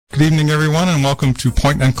Good evening, everyone, and welcome to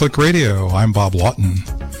Point and Click Radio. I'm Bob Lawton.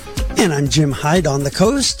 And I'm Jim Hyde on the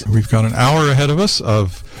coast. We've got an hour ahead of us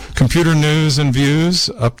of computer news and views,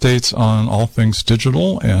 updates on all things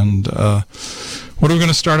digital, and what are we going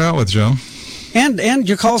to start out with, Jim? And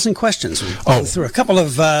your calls and questions. We'll go through a couple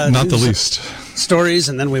of not the least stories,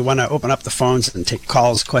 and then we want to open up the phones and take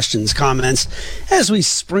calls, questions, comments as we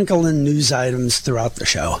sprinkle in news items throughout the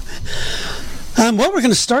show. Well, we're going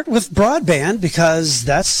to start with broadband because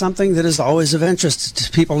that's something that is always of interest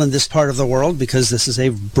to people in this part of the world because this is a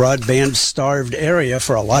broadband-starved area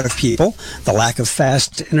for a lot of people. The lack of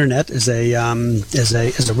fast internet is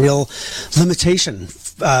a real limitation,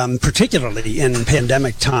 particularly in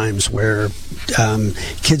pandemic times where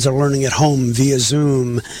kids are learning at home via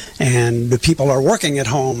Zoom and people are working at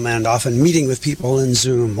home and often meeting with people in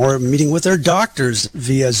Zoom or meeting with their doctors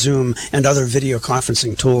via Zoom and other video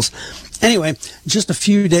conferencing tools. Anyway, just a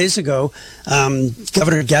few days ago,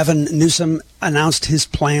 Governor Gavin Newsom announced his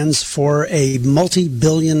plans for a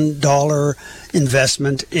multi-billion-dollar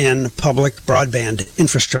investment in public broadband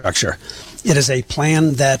infrastructure. It is a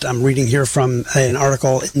plan that I'm reading here from an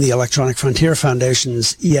article in the Electronic Frontier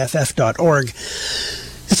Foundation's EFF.org.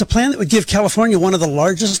 It's a plan that would give California one of the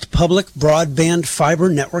largest public broadband fiber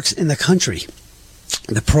networks in the country.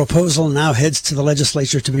 The proposal now heads to the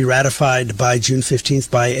legislature to be ratified by June 15th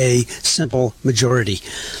by a simple majority.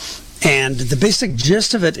 And the basic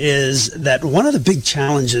gist of it is that one of the big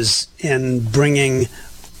challenges in bringing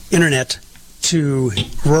internet to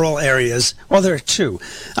rural areas, well, there are two.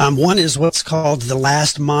 One is what's called the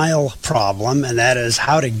last mile problem, and that is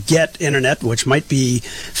how to get internet, which might be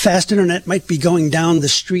fast internet, might be going down the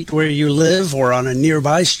street where you live or on a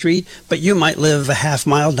nearby street, but you might live a half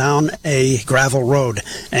mile down a gravel road.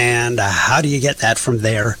 And how do you get that from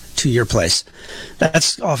there to your place?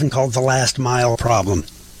 That's often called the last mile problem.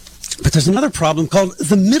 But there's another problem called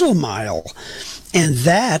the middle mile, and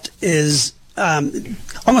that is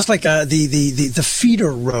almost like the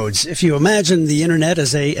feeder roads. If you imagine the internet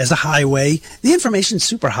as a highway, the information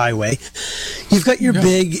superhighway, you've got your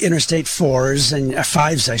big Interstate 4s and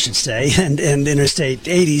 5s, I should say, and Interstate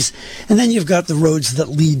 80s, and then you've got the roads that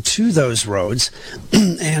lead to those roads,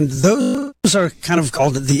 and those are kind of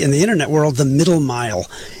called in the internet world the middle mile,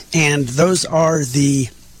 and those are the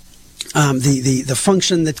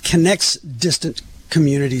function that connects distant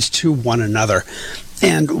communities to one another.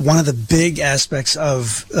 And one of the big aspects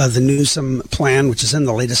of the Newsom plan, which is in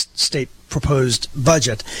the latest state proposed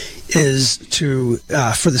budget, is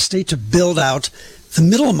for the state to build out the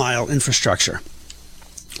middle mile infrastructure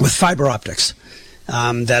with fiber optics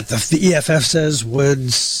that the EFF says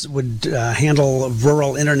would handle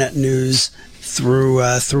rural internet news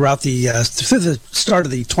throughout through the start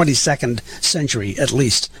of the 22nd century at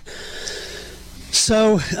least.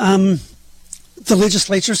 So. The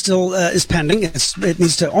legislature still is pending. It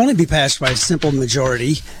needs to only be passed by a simple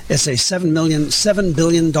majority. It's a $7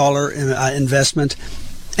 billion investment,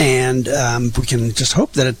 and we can just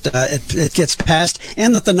hope that it gets passed,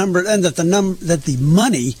 and that the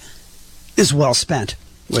money is well spent.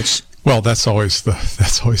 That's always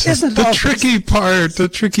the tricky part. The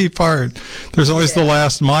tricky part. There's always the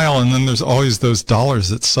last mile, and then there's always those dollars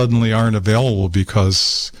that suddenly aren't available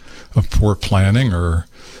because of poor planning or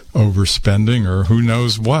overspending or who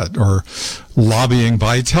knows what, or lobbying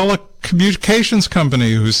by telecommunications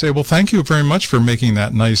company who say, well, thank you very much for making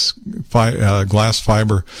that nice glass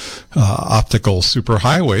fiber optical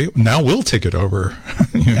superhighway. Now we'll take it over,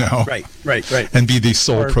 know. Right. And be the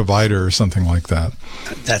sole provider or something like that.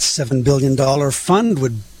 That $7 billion fund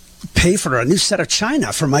would pay for a new set of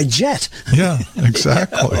china for my jet. Yeah,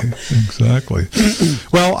 exactly. Exactly.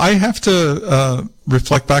 Well, I have to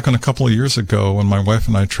reflect back on a couple of years ago when my wife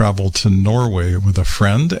and I traveled to Norway with a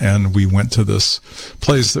friend, and we went to this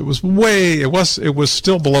place that was it was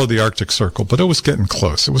still below the Arctic Circle, but it was getting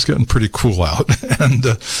close. It was getting pretty cool out. And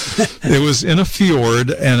it was in a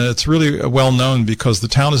fjord, and it's really well known because the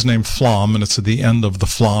town is named Flåm, and it's at the end of the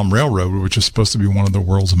Flåm Railroad, which is supposed to be one of the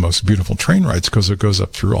world's most beautiful train rides because it goes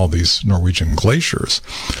up through all these Norwegian glaciers.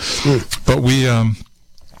 But we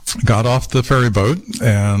got off the ferry boat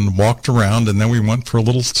and walked around, and then we went for a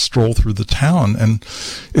little stroll through the town, and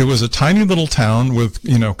it was a tiny little town with,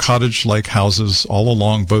 cottage-like houses all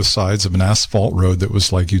along both sides of an asphalt road that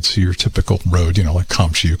was like you'd see your typical road, like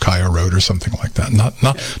Kamchi-Ukiah Road or something like that. Not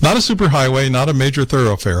a superhighway, not a major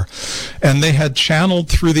thoroughfare. And they had channeled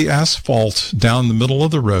through the asphalt down the middle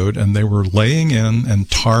of the road, and they were laying in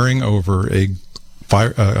and tarring over a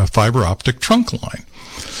fiber optic trunk line.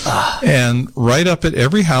 And right up at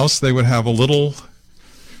every house, they would have a little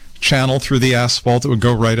channel through the asphalt that would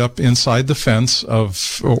go right up inside the fence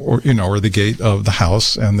or the gate of the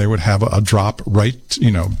house, and they would have a drop right,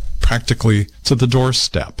 practically to the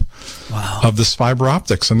doorstep of this fiber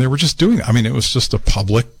optics. And they were just doing it. I mean, it was just a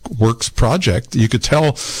public works project. You could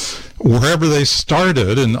tell wherever they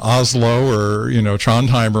started in Oslo or,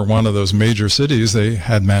 Trondheim or one of those major cities, they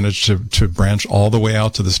had managed to branch all the way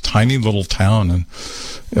out to this tiny little town and,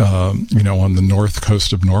 on the north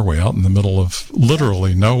coast of Norway, out in the middle of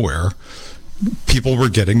literally nowhere. People were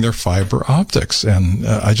getting their fiber optics, and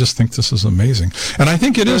I just think this is amazing. And I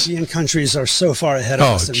think it is. European countries are so far ahead of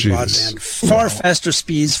us in broadband. Far faster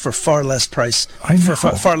speeds for far less price, for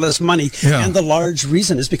far less money. Yeah. And the large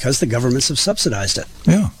reason is because the governments have subsidized it.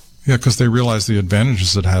 Yeah, because they realize the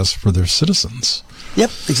advantages it has for their citizens.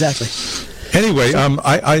 Yep, exactly. Anyway,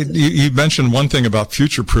 you mentioned one thing about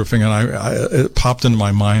future-proofing, and it popped into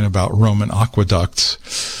my mind about Roman aqueducts.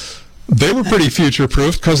 They were pretty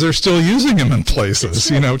future-proof because they're still using them in places,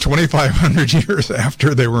 2,500 years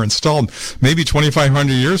after they were installed. Maybe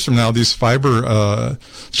 2,500 years from now, these fiber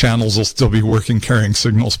channels will still be working, carrying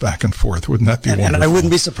signals back and forth. Wouldn't that be wonderful? And I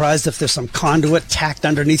wouldn't be surprised if there's some conduit tacked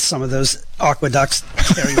underneath some of those aqueducts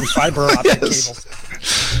carrying fiber optic cables.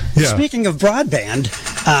 Yeah. Speaking of broadband,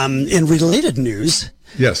 in related news...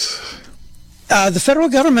 Yes. The federal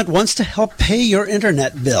government wants to help pay your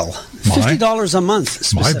internet bill, $50 a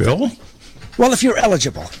month. My bill? Well, if you're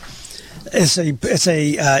eligible, it's a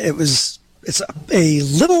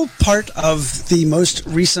little part of the most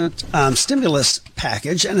recent stimulus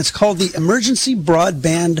package, and it's called the Emergency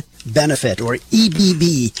Broadband Benefit, or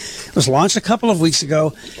EBB. It was launched a couple of weeks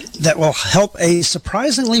ago. That will help a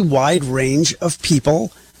surprisingly wide range of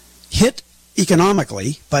people hit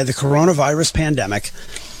economically by the coronavirus pandemic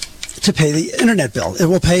to pay the internet bill. It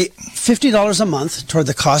will pay $50 a month toward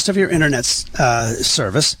the cost of your internet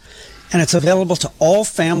service, and it's available to all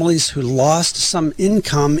families who lost some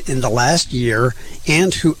income in the last year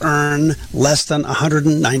and who earn less than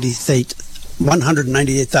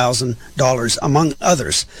 $198,000, among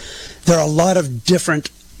others. There are a lot of different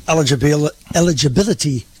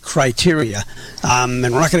eligibility criteria, and we're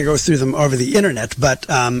not going to go through them over the internet, but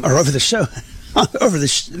or over the show. Over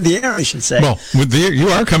the air, I should say. Well, you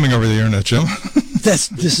are coming over the internet, Jim. This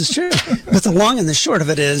is true. But the long and the short of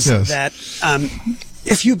it is that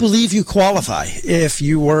if you believe you qualify, if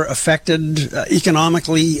you were affected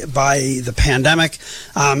economically by the pandemic,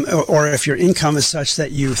 or if your income is such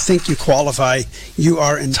that you think you qualify, you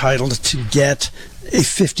are entitled to get a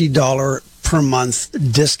 $50 per month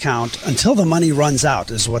discount until the money runs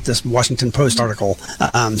out, is what this Washington Post article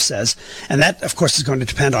says. And that, of course, is going to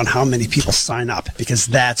depend on how many people sign up, because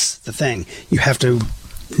that's the thing. You have to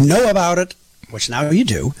know about it, which now you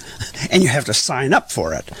do, and you have to sign up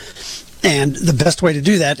for it. And the best way to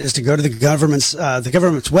do that is to go to the government's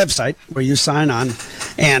website where you sign on,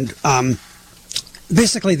 and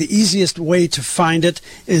basically the easiest way to find it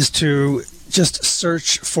is to just go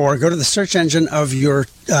to the search engine of the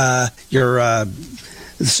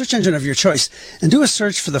search engine of your choice and do a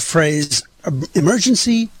search for the phrase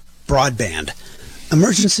emergency broadband.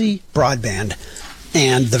 Emergency broadband.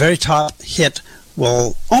 And the very top hit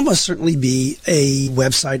will almost certainly be a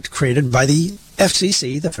website created by the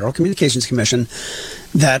FCC, the Federal Communications Commission,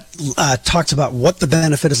 that talks about what the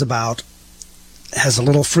benefit is about, has a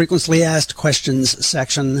little frequently asked questions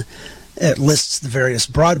section. It lists the various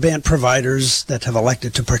broadband providers that have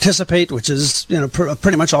elected to participate, which is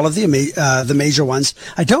pretty much all of the major ones.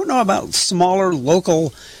 I don't know about smaller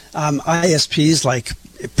local ISPs like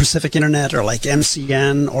Pacific Internet or like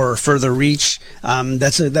MCN or Further Reach.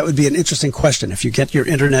 That would be an interesting question. If you get your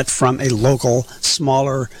internet from a local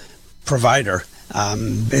smaller provider,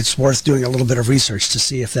 it's worth doing a little bit of research to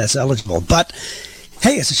see if that's eligible. But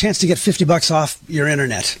hey, it's a chance to get $50 off your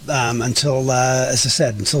internet until, as I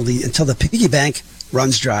said, until the piggy bank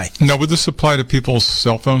runs dry. Now, would this apply to people's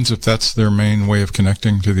cell phones if that's their main way of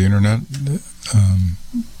connecting to the internet?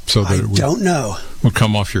 So that I don't know. Would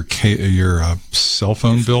come off your cell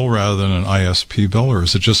phone bill rather than an ISP bill, or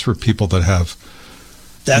is it just for people that have?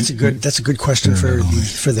 That's a good question for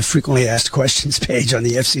the frequently asked questions page on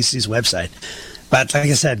the FCC's website. But like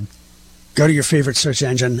I said, go to your favorite search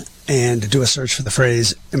engine and do a search for the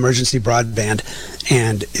phrase emergency broadband,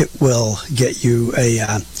 and it will get you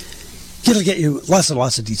lots and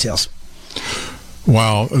lots of details.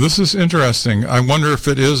 Wow, this is interesting. I wonder if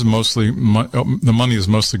it is mostly the money is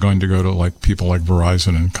mostly going to go to like people like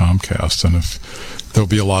Verizon and Comcast, and if there'll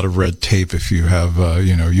be a lot of red tape if you have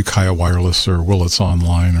Ukiah Wireless or Willits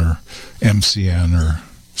Online or MCN or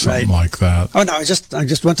something like that. Oh no, I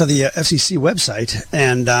just went to the FCC website,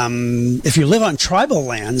 and if you live on tribal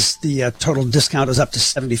lands, the total discount is up to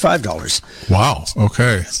 $75. Wow.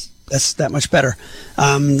 Okay. That's that much better.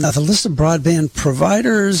 Now the list of broadband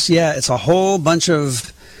providers, it's a whole bunch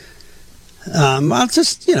of.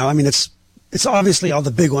 It's obviously all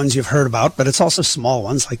the big ones you've heard about, but it's also small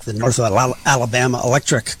ones like the North Alabama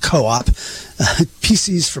Electric Co-op,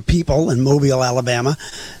 PCs for People in Mobile, Alabama.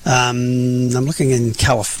 I'm looking in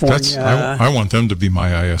California. I want them to be my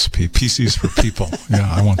ISP. PCs for People. Yeah,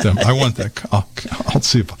 I want them. I want that. I'll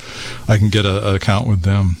see if I can get an account with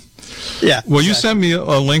them. Yeah. Well, you sent me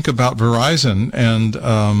a link about Verizon, and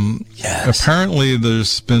apparently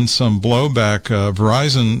there's been some blowback.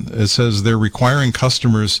 Verizon, it says they're requiring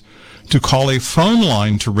customers to call a phone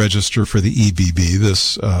line to register for the EBB,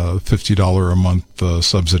 this $50 a month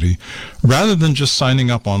subsidy, rather than just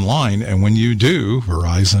signing up online. And when you do,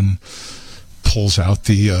 Verizon pulls out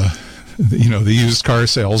the used car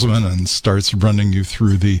salesman and starts running you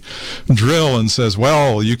through the drill and says,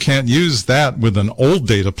 well, you can't use that with an old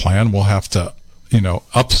data plan. We'll have to,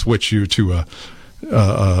 up switch you to a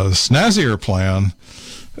snazzier plan.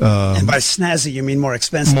 And by snazzy, you mean more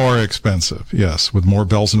expensive? More expensive, yes, with more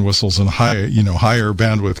bells and whistles and higher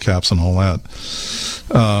bandwidth caps and all that.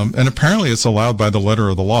 And apparently it's allowed by the letter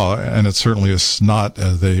of the law, and it certainly is not,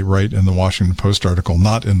 as they write in the Washington Post article,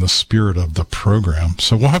 not in the spirit of the program.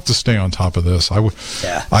 So we'll have to stay on top of this.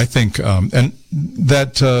 I think, and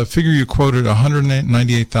that figure you quoted,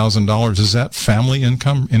 $198,000, is that family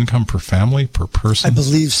income per family, per person? I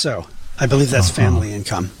believe so. I believe that's family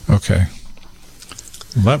income. Okay.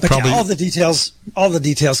 But all the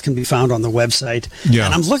details can be found on the website. Yeah.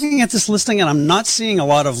 And I'm looking at this listing, and I'm not seeing a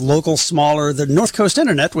lot of local, smaller. The North Coast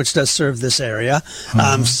Internet, which does serve this area,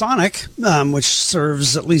 Sonic, which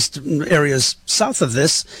serves at least areas south of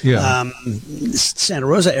this, Santa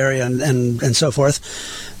Rosa area, and so forth.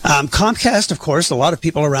 Comcast, of course, a lot of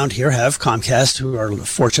people around here have Comcast who are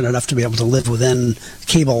fortunate enough to be able to live within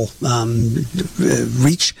cable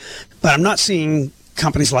reach. But I'm not seeing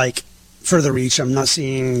companies like Further Reach. I'm not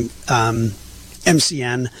seeing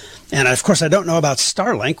MCN. And of course, I don't know about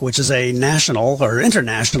Starlink, which is a national or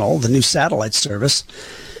international, the new satellite service.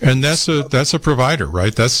 And that's a provider,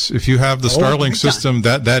 right? That's, if you have the Starlink system,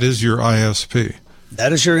 that is your ISP.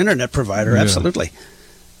 That is your internet provider, absolutely.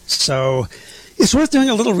 So it's worth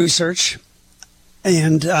doing a little research.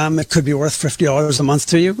 And it could be worth $50 a month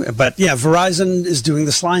to you. But yeah, Verizon is doing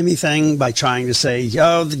the slimy thing by trying to say,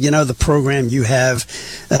 the program you have,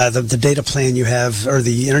 the data plan you have, or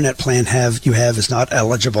the internet plan you have is not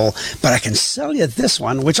eligible. But I can sell you this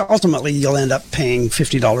one, which ultimately you'll end up paying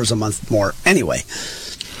 $50 a month more anyway.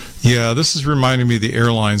 Yeah, this is reminding me of the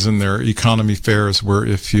airlines and their economy fares, where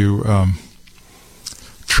if you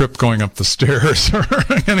trip going up the stairs or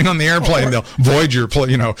getting on the airplane, they'll void your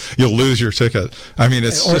you'll lose your ticket. I mean,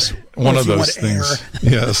 it's just one of those things.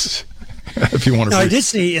 Yes. If you want to. I did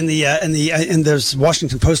see in there's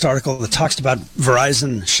Washington Post article that talks about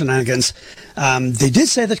Verizon shenanigans. They did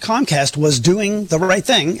say that Comcast was doing the right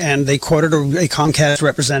thing, and they quoted a Comcast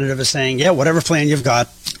representative as saying, "Yeah, whatever plan you've got,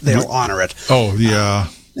 they'll honor it." Oh yeah.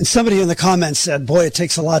 And somebody in the comments said, "Boy, it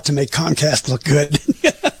takes a lot to make Comcast look good."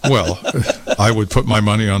 Well, I would put my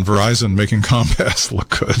money on Verizon making Comcast look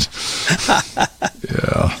good.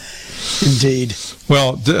 Yeah. Indeed.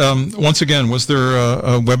 Well, once again, was there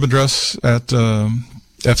a web address at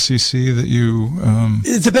FCC that you...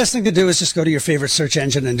 The best thing to do is just go to your favorite search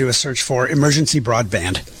engine and do a search for emergency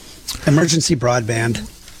broadband. Emergency broadband.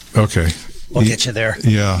 Okay. We'll get you there.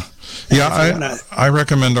 Yeah. Yeah, I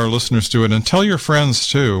recommend our listeners do it, and tell your friends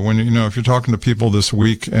too. When if you're talking to people this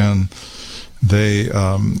week and they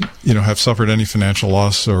have suffered any financial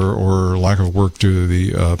loss or lack of work due to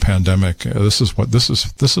the pandemic, this is for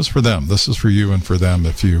them. This is for you and for them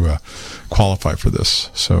if you qualify for this.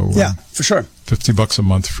 So yeah, for sure. $50 a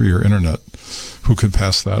month for your internet. Who could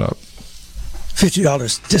pass that up?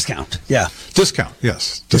 $50 discount. Yeah. Discount.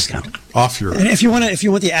 Yes. Discount. Off your. And if you want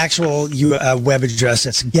the actual web address,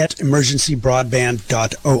 it's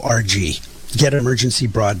getemergencybroadband.org.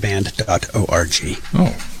 Getemergencybroadband.org.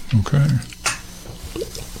 Oh, okay.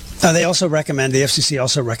 The FCC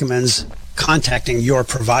also recommends contacting your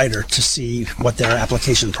provider to see what their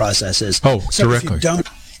application process is. Oh, so directly.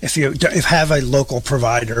 If you have a local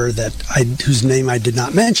provider whose name I did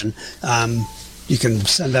not mention, you can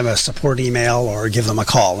send them a support email or give them a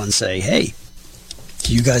call and say, "Hey,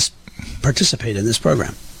 do you guys participate in this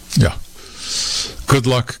program?" Yeah. Good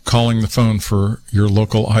luck calling the phone for your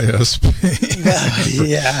local ISP.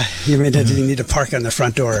 Yeah, you need to park on the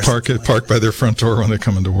front door. Park by their front door when they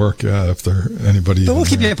come into work. Yeah, if they're anybody. But we'll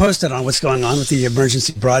keep you posted on what's going on with the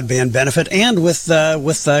emergency broadband benefit and with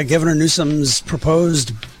Governor Newsom's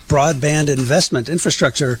proposed broadband investment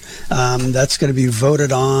infrastructure. That's going to be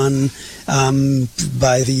voted on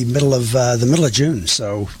by the middle of June.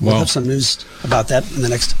 So we'll have some news about that in the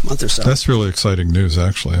next month or so. That's really exciting news,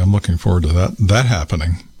 actually. I'm looking forward to that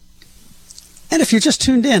happening. And if you're just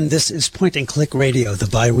tuned in, this is Point and Click Radio, the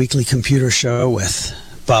bi-weekly computer show with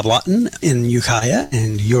Bob Lawton in Ukiah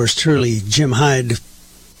and yours truly, Jim Hyde,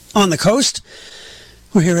 on the coast.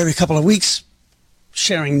 We're here every couple of weeks,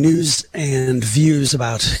 sharing news and views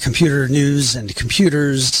about computer news and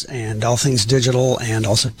computers and all things digital, and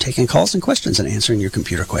also taking calls and questions and answering your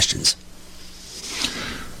computer questions.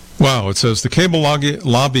 Wow, it says the cable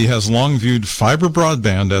lobby has long viewed fiber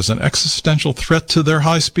broadband as an existential threat to their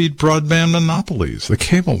high-speed broadband monopolies. The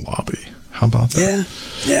cable lobby. How about that?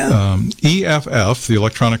 Yeah. EFF, the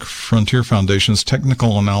Electronic Frontier Foundation's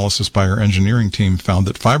technical analysis by our engineering team, found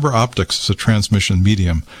that fiber optics as a transmission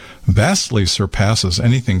medium vastly surpasses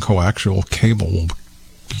anything coaxial cable will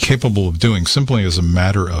be capable of doing simply as a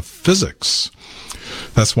matter of physics.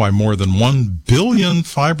 That's why more than 1 billion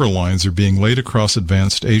fiber lines are being laid across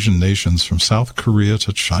advanced Asian nations from South Korea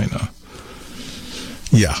to China.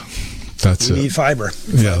 Yeah. That's it. We need fiber.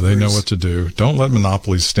 Yeah, they know what to do. Don't let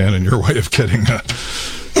monopolies stand in your way of getting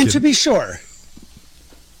And to be sure,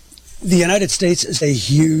 the United States is a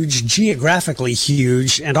geographically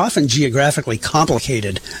huge, and often geographically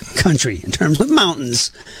complicated country in terms of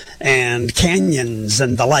mountains and canyons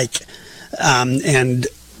and the like. And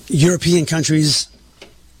European countries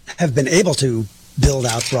have been able to build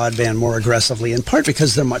out broadband more aggressively, in part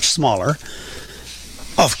because they're much smaller.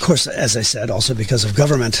 Of course, as I said, also because of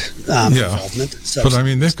government involvement. So, but I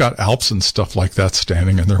mean, they've got Alps and stuff like that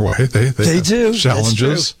standing in their way. They do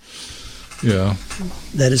challenges. Yeah,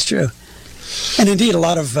 that is true. And indeed, a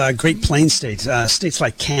lot of Great Plains states, states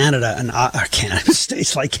like Canada and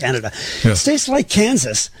states like Canada, yes. States like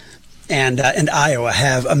Kansas and Iowa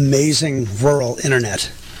have amazing rural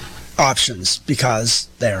internet options because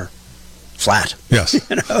they're flat. Yes,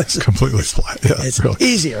 it's completely flat. Yeah, it's really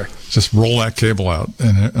easier. Just roll that cable out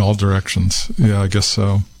in all directions. Yeah, I guess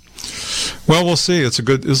so. Well, we'll see.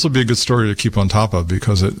 This will be a good story to keep on top of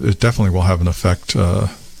because it definitely will have an effect on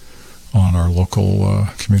our local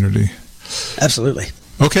community. Absolutely.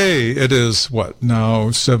 Okay, it is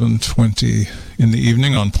now 7:20 in the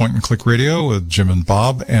evening on Point and Click Radio with Jim and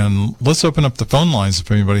Bob, and let's open up the phone lines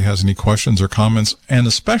if anybody has any questions or comments, and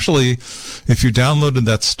especially if you downloaded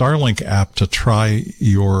that Starlink app to try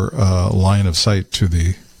your line of sight to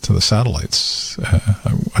the satellites.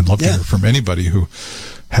 I'd love to hear from anybody who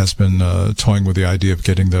has been toying with the idea of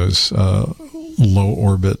getting those low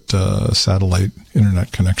orbit satellite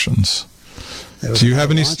internet connections. Do you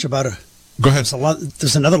have any? Go ahead.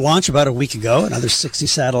 There's another launch about a week ago. Another 60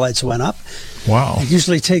 satellites went up. Wow. It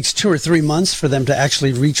usually takes 2 or 3 months for them to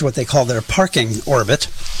actually reach what they call their parking orbit.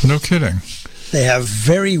 No kidding. They have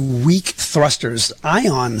very weak thrusters,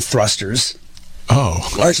 ion thrusters. Oh.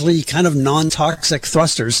 Largely kind of non-toxic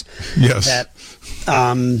thrusters. Yes. That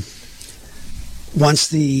once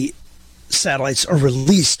the satellites are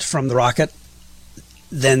released from the rocket,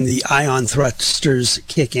 then the ion thrusters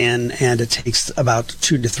kick in, and it takes about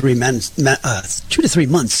 2 to 3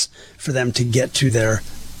 months for them to get to their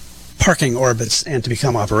parking orbits and to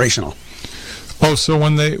become operational. Oh, so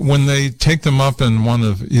when they take them up in one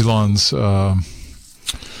of Elon's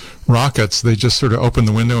rockets, they just sort of open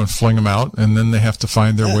the window and fling them out, and then they have to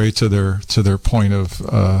find their way to their point of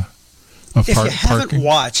parking.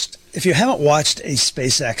 If you haven't watched a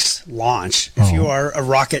SpaceX launch, if you are a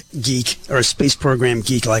rocket geek or a space program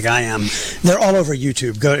geek like I am, they're all over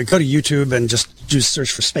YouTube. Go to YouTube and just do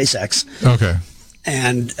search for SpaceX. Okay.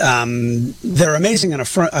 And they're amazing on a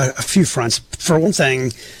few fronts. For one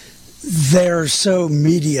thing, they're so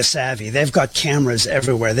media savvy. They've got cameras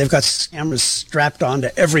everywhere. They've got cameras strapped onto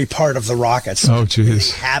every part of the rocket. So oh, geez.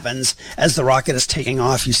 It happens as the rocket is taking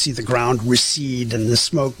off. You see the ground recede and the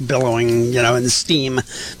smoke billowing, and the steam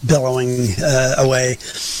billowing away.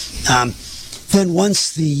 Then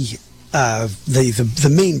once the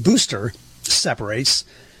main booster separates,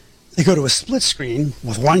 they go to a split screen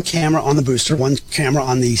with one camera on the booster, one camera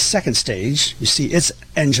on the second stage. You see its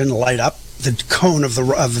engine light up. The cone of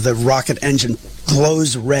the rocket engine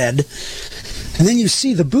glows red. And then you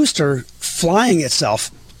see the booster flying itself,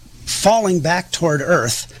 falling back toward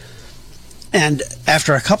Earth. And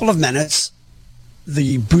after a couple of minutes,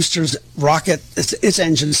 the booster's rocket, its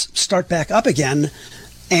engines start back up again.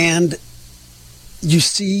 And you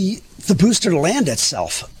see the booster land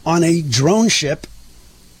itself on a drone ship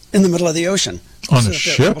in the middle of the ocean. On a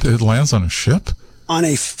ship? It lands on a ship? On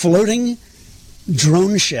a floating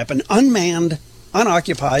drone ship, an unmanned,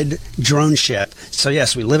 unoccupied drone ship. So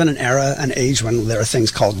yes, we live in an age when there are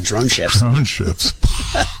things called drone ships. Drone ships.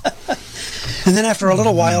 And then after a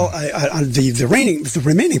little while, on the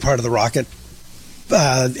remaining part of the rocket,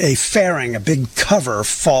 a fairing, a big cover,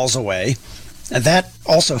 falls away. And that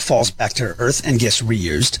also falls back to Earth and gets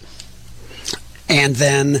reused. And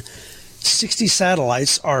then 60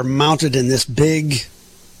 satellites are mounted in this big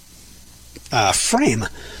frame.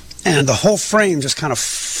 And the whole frame just kind of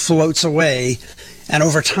floats away. And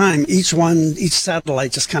over time, each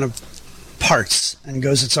satellite just kind of parts and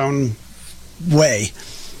goes its own way.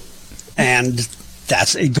 And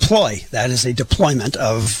that's a deploy. That is a deployment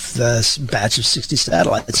of this batch of 60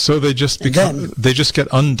 satellites. So they just get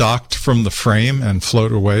undocked from the frame and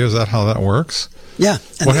float away. Is that how that works? Yeah.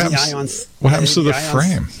 And what happens to the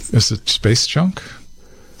frame? Is it space junk?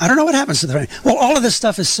 I don't know what happens to the frame. Well, all of this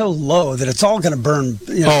stuff is so low that it's all going to burn.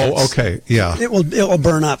 Okay, yeah. It will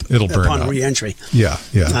burn up upon re-entry. Yeah.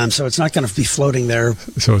 So it's not going to be floating there.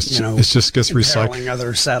 So it just gets recycled.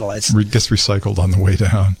 Other satellites. Gets recycled on the way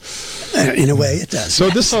down. In a way, it does. So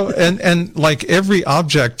this and like every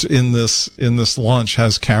object in this launch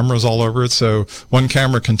has cameras all over it. So one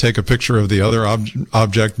camera can take a picture of the other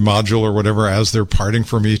object module or whatever as they're parting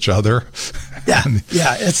from each other. Yeah,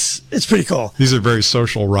 it's pretty cool. These are very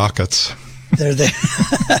social rockets.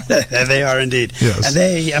 They are indeed. Yes.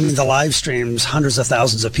 And the live streams, hundreds of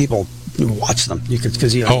thousands of people watch them. You could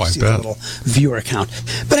see the little viewer count.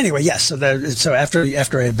 But anyway, yes. So after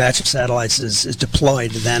a batch of satellites is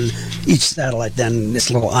deployed, then each satellite, then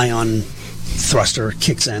this little ion thruster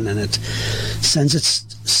kicks in, and it sends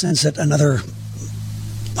it another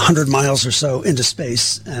 100 miles or so into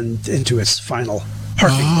space and into its final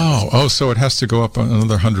parking. So it has to go up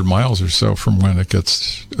another 100 miles or so from when it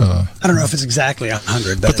gets... I don't know if it's exactly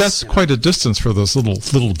 100. But that's quite a distance for those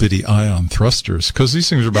little bitty ion thrusters, because these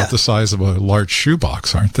things are about the size of a large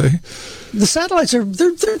shoebox, aren't they? The satellites they're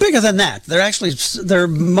bigger than that. They're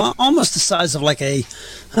almost the size of like a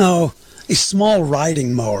small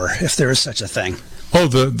riding mower, if there is such a thing. Oh,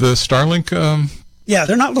 the Starlink... Yeah,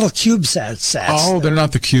 they're not little CubeSats. Oh, they're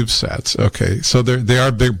not the CubeSats. Okay, so they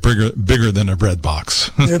are bigger than a bread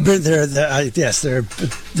box. They're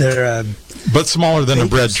but smaller than a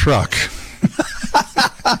bread truck.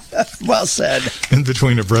 Well said. In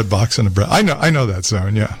between a bread box and a bread. I know that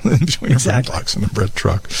zone. Yeah, in between a bread box and a bread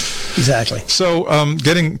truck. Exactly. So,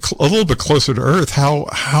 getting a little bit closer to Earth,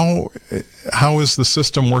 how is the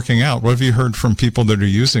system working out? What have you heard from people that are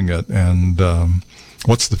using it, and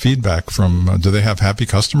what's the feedback from, do they have happy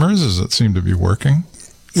customers? Does it seem to be working?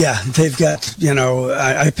 Yeah, they've got,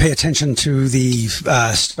 I pay attention to the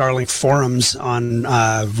Starlink forums on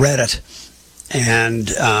Reddit, and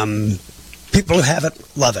people who have it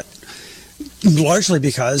love it. Largely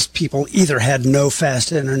because people either had no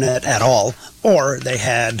fast internet at all, or they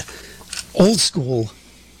had old school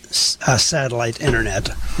satellite internet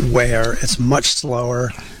where it's much slower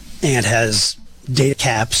and has data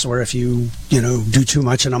caps, or if you do too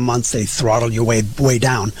much in a month, they throttle you way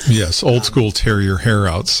down. Yes, old school tear your hair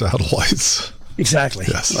out satellites. Exactly.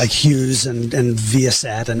 Yes. Like Hughes and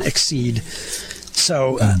Viasat and Exceed.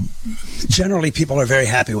 So generally, people are very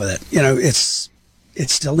happy with it.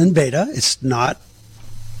 It's still in beta. It's not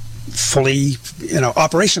fully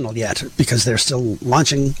operational yet because they're still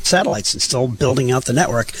launching satellites and still building out the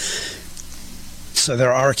network. So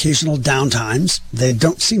there are occasional downtimes. They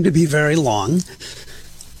don't seem to be very long.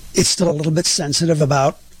 It's still a little bit sensitive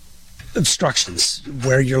about obstructions,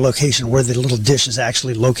 where the little dish is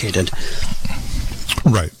actually located.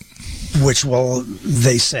 Right. Which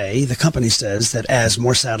the company says that as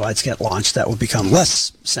more satellites get launched, that will become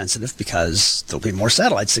less sensitive because there'll be more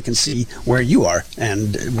satellites that can see where you are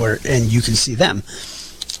and you can see them.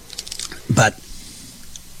 But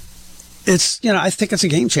I think it's a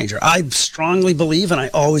game changer. I strongly believe, and I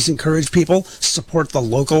always encourage people, support the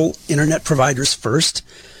local internet providers first.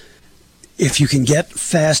 If you can get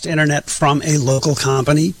fast internet from a local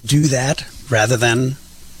company, do that rather than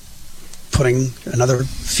putting another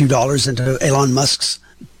few dollars into Elon Musk's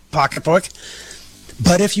pocketbook.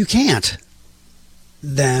 But if you can't,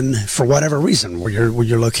 then for whatever reason, where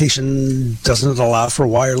your location doesn't allow for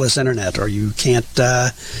wireless internet, or you can't,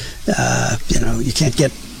 you can't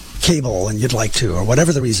get cable and you'd like to, or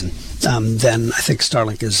whatever the reason, then I think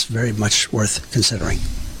Starlink is very much worth considering.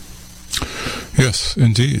 Yes,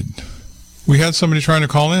 indeed. We had somebody trying to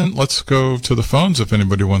call in. Let's go to the phones if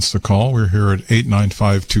anybody wants to call. We're here at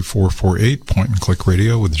 895-2448, Point and Click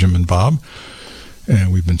Radio with Jim and Bob.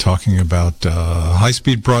 And we've been talking about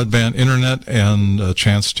high-speed broadband internet and a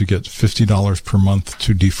chance to get $50 per month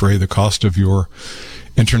to defray the cost of your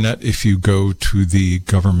internet if you go to the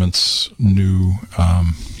government's new,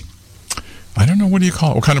 I don't know, what do you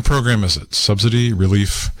call it? What kind of program is it? Subsidy,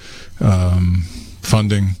 relief,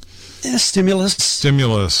 funding? Yeah, stimulus.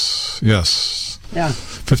 Stimulus, yes. Yeah.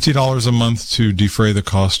 $50 a month to defray the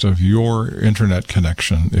cost of your internet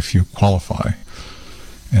connection if you qualify.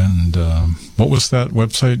 And what was that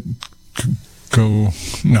website?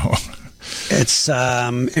 No. It's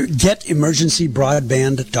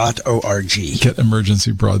getemergencybroadband.org.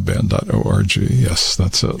 Getemergencybroadband.org. Yes,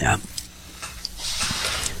 that's it. Yeah.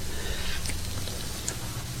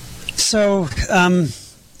 So,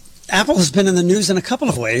 Apple has been in the news in a couple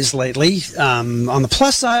of ways lately, on the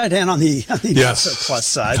plus side and on the not so plus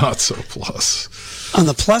side. Not so plus. On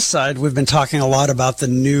the plus side, we've been talking a lot about the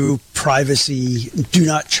new privacy do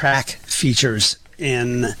not track features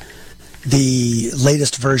in the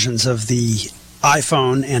latest versions of the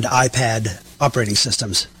iPhone and iPad operating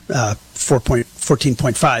systems,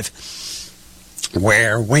 14.5,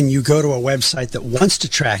 where when you go to a website that wants to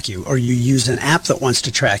track you or you use an app that wants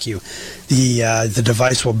to track you, the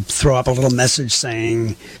device will throw up a little message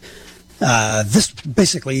saying, this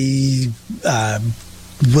basically...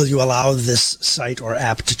 will you allow this site or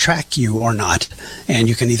app to track you or not? And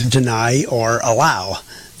you can either deny or allow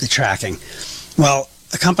the tracking. Well,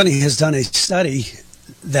 a company has done a study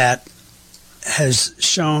that has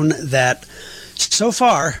shown that so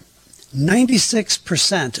far,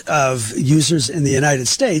 96% of users in the United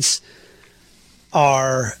States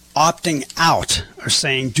are opting out, or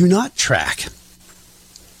saying do not track.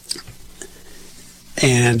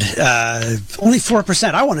 And only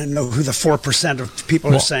 4%. I want to know who the 4% of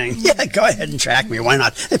people are saying, yeah, go ahead and track me. Why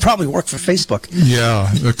not? They probably work for Facebook. Yeah,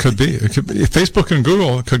 it could be. Facebook and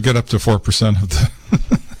Google could get up to 4% of the...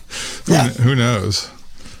 Who knows?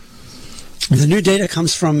 The new data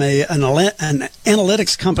comes from an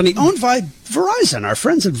analytics company owned by Verizon, our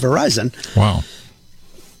friends at Verizon. Wow.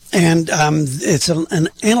 And it's an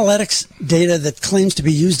analytics data that claims to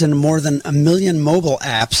be used in more than 1 million mobile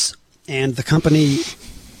apps. And the company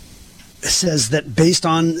says that based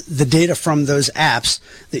on the data from those apps,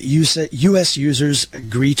 that U.S. users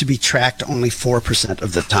agree to be tracked only 4%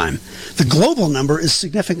 of the time. The global number is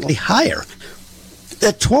significantly higher,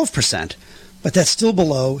 at 12%, but that's still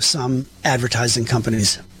below some advertising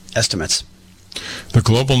companies' estimates. The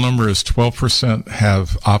global number is 12%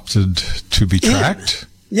 have opted to be tracked?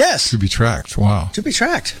 Yes. To be tracked, wow. To be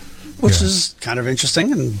tracked. Which is kind of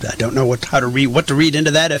interesting, and I don't know what to read into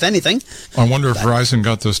that, if anything. I wonder if Verizon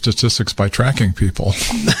got those statistics by tracking people.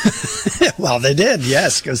 Well, they did,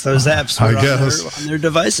 yes, because those apps were on their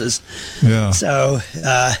devices. Yeah. So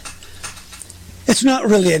it's not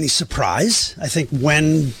really any surprise. I think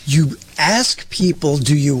when you ask people,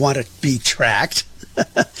 do you want to be tracked,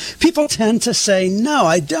 people tend to say, no,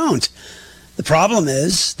 I don't. The problem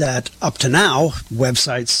is that up to now,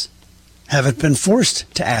 websites haven't been forced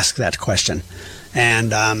to ask that question.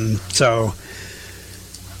 And so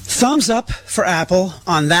thumbs up for Apple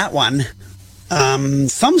on that one.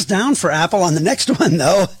 Thumbs down for Apple on the next one,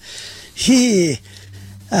 though.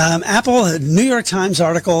 Apple, a New York Times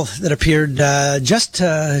article that appeared just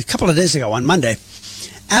a couple of days ago on Monday.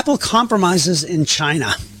 Apple compromises in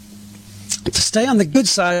China. To stay on the good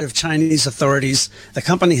side of Chinese authorities, the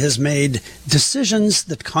company has made decisions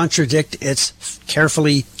that contradict its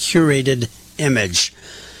carefully curated image.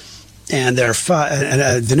 And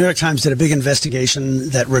the New York Times did a big investigation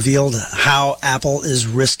that revealed how Apple is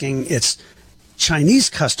risking its Chinese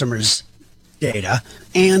customers' data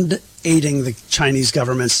and aiding the Chinese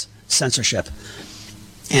government's censorship.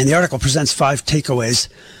 And the article presents 5 takeaways.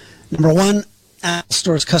 Number 1, Apple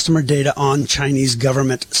stores customer data on Chinese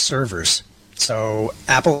government servers. So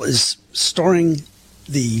Apple is storing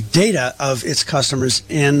the data of its customers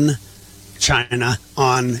in China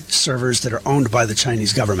on servers that are owned by the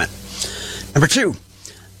Chinese government. Number 2,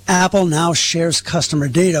 Apple now shares customer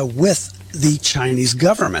data with the Chinese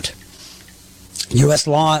government. U.S.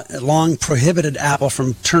 law long prohibited Apple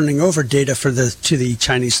from turning over data to the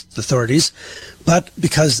Chinese authorities, but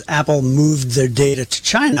because Apple moved their data to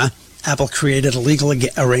China, Apple created a legal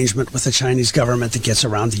arrangement with the Chinese government that gets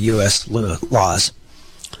around the U.S. laws.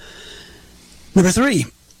 Number 3,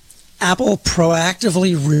 Apple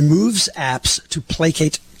proactively removes apps to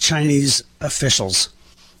placate Chinese officials.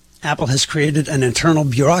 Apple has created an internal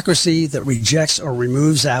bureaucracy that rejects or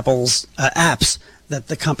removes Apple's apps that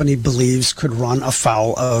the company believes could run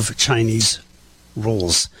afoul of Chinese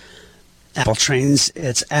rules. Apple trains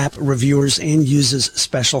its app reviewers and uses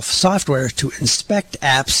special software to inspect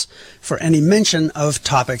apps for any mention of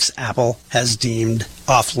topics Apple has deemed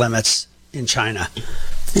off limits in China,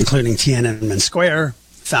 including Tiananmen Square,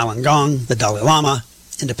 Falun Gong, the Dalai Lama,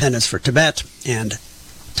 independence for Tibet, and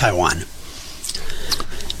Taiwan.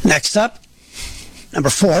 Next up, number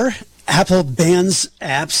 4, Apple banned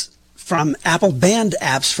apps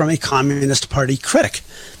from a Communist Party critic.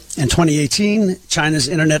 In 2018, China's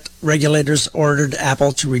internet regulators ordered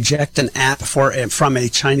Apple to reject an app from a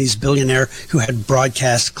Chinese billionaire who had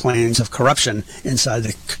broadcast claims of corruption inside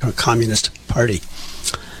the Communist Party.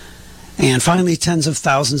 And finally, tens of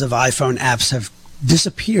thousands of iPhone apps have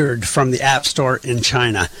disappeared from the App Store in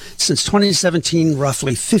China. Since 2017,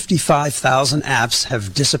 roughly 55,000 apps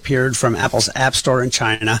have disappeared from Apple's App Store in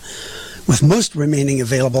China, with most remaining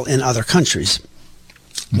available in other countries.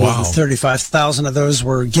 Wow. More than 35,000 of those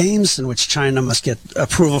were games in which China must get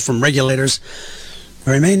approval from regulators.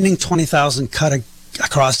 The remaining 20,000 cut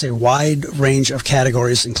across a wide range of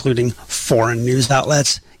categories, including foreign news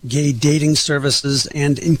outlets, gay dating services,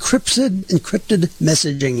 and encrypted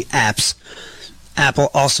messaging apps.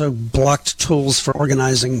 Apple also blocked tools for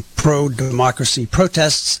organizing pro-democracy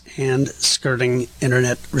protests and skirting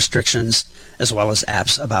internet restrictions, as well as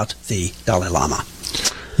apps about the Dalai Lama.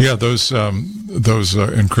 Yeah, those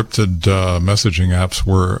encrypted messaging apps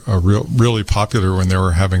were really popular when they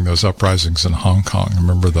were having those uprisings in Hong Kong.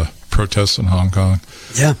 Remember the protests in Hong Kong?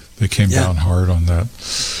 Yeah. They came down hard on that.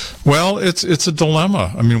 Well, it's a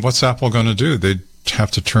dilemma. I mean, what's Apple going to do? They'd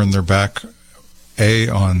have to turn their back,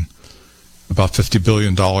 on about $50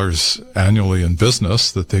 billion annually in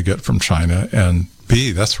business that they get from China, and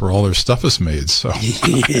B, that's where all their stuff is made. So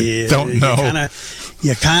I don't know.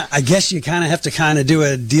 I guess you kind of have to do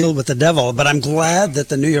a deal with the devil, but I'm glad that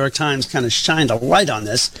the New York Times kind of shined a light on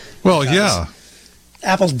this. Well, yeah.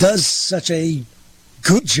 Apple does such a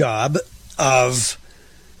good job of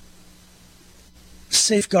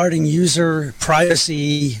safeguarding user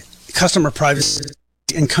privacy, customer privacy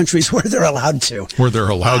in countries where they're allowed to. Where they're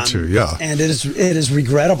allowed to, yeah. And it is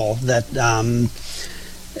regrettable that,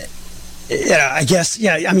 I guess,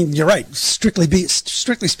 I mean, you're right. Strictly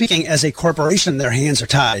speaking, as a corporation, their hands are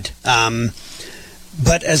tied.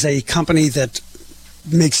 But as a company that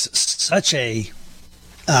makes such a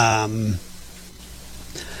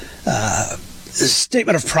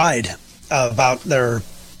statement of pride about their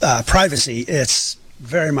privacy, it's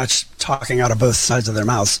very much talking out of both sides of their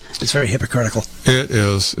mouths. It's very hypocritical. It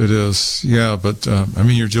is. Yeah, but I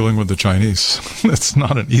mean, you're dealing with the Chinese. That's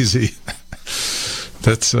not an easy.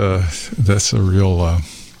 That's a real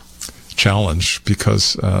challenge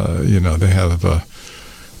because they have a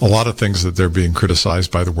lot of things that they're being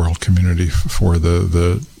criticized by the world community for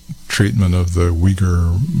the treatment of the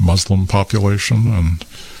Uyghur Muslim population and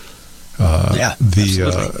the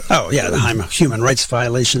human rights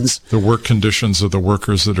violations, the work conditions of the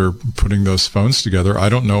workers that are putting those phones together. I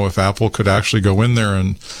don't know if Apple could actually go in there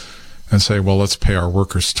and say, well, let's pay our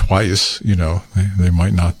workers twice. They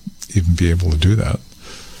might not even be able to do that.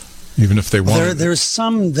 Even if they want. There was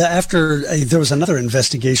another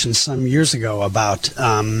investigation some years ago about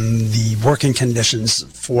the working conditions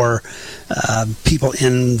for people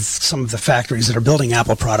in some of the factories that are building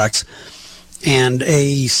Apple products, and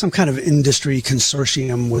some kind of industry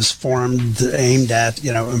consortium was formed aimed at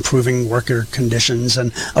improving worker conditions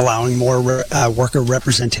and allowing more worker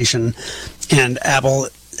representation, and Apple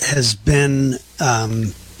has been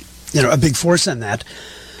a big force in that.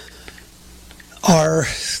 Are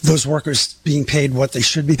those workers being paid what they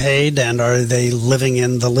should be paid, and are they living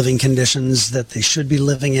in the living conditions that they should be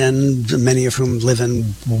living in, many of whom live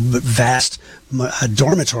in vast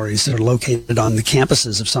dormitories that are located on the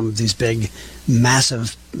campuses of some of these big,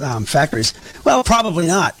 massive factories? Well, probably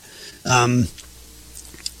not.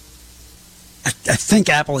 I think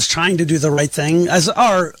Apple is trying to do the right thing, as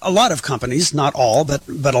are a lot of companies, not all, but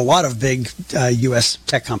a lot of big U.S.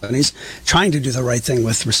 tech companies trying to do the right thing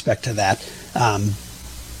with respect to that.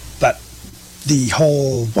 But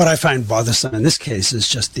what I find bothersome in this case is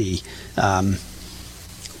just we're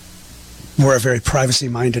a very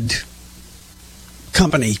privacy-minded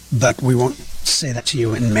company, but we won't say that to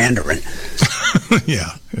you in Mandarin.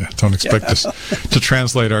 Yeah. Don't expect us to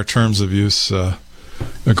translate our terms of use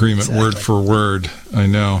agreement word for word. I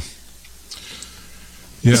know.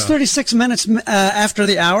 Yeah. It's 36 minutes after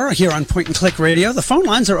the hour here on Point and Click Radio. The phone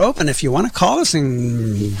lines are open if you want to call us,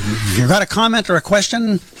 and if you've got a comment or a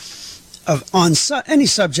question on any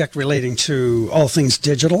subject relating to all things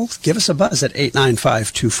digital, give us a buzz at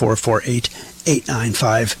 895-2448,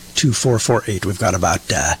 895-2448. We've got about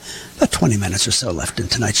 20 minutes or so left in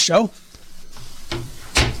tonight's show.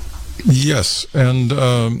 Yes, and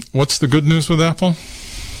what's the good news with Apple?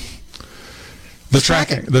 The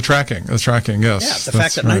tracking, yes. Yeah, the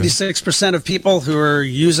fact that 96% of people who are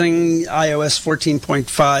using iOS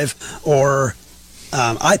 14.5 or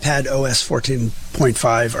iPad OS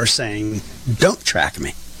 14.5 are saying, don't track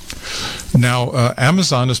me. Now,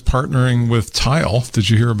 Amazon is partnering with Tile. Did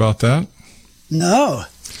you hear about that? No.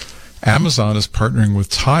 Amazon is partnering with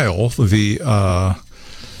Tile,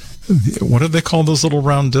 what do they call those little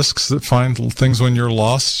round discs that find things when you're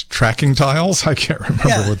lost? Tracking tiles? I can't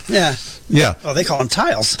remember Yeah. Oh, they call them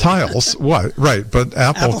tiles. Tiles. What? Right. But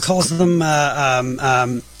Apple calls them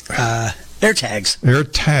AirTags.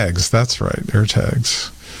 AirTags. That's right.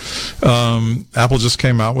 AirTags. Apple just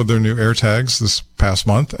came out with their new AirTags this past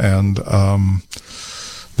month, and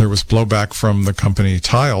there was blowback from the company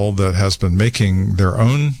Tile that has been making their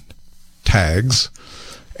own tags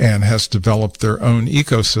and has developed their own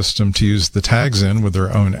ecosystem to use the tags in with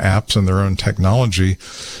their own apps and their own technology.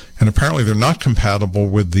 And apparently they're not compatible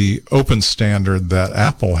with the open standard that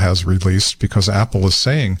Apple has released, because Apple is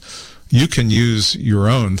saying you can use your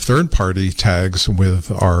own third-party tags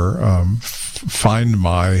with our Find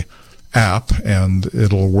My app, and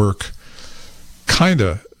it'll work kind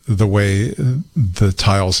of the way the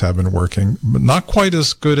Tiles have been working, but not quite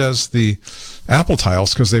as good as the Apple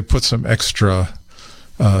Tiles, because they put some extra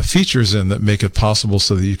features in that make it possible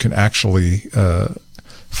so that you can actually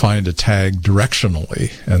find a tag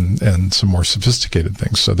directionally, and some more sophisticated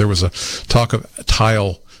things. So there was a talk of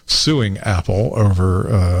Tile suing Apple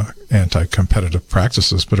over anti-competitive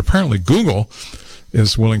practices, but apparently Google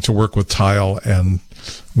is willing to work with Tile and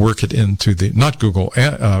work it into the, not Google,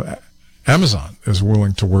 Amazon is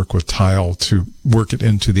willing to work with Tile to work it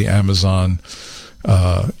into the Amazon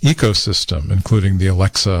ecosystem, including the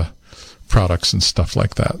Alexa products and stuff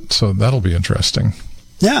like that. So that'll be interesting.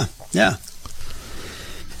 Yeah.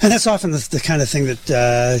 And that's often the kind of thing that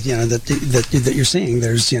that you're seeing.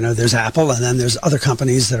 There's Apple, and then there's other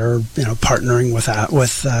companies that are partnering with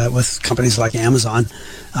companies like Amazon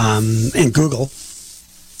and Google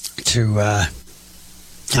to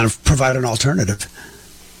kind of provide an alternative.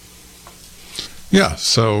 Yeah,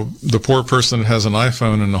 so the poor person has an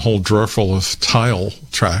iPhone and a whole drawer full of Tile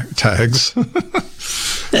tags.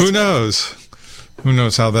 Who knows? Who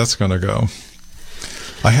knows how that's going to go?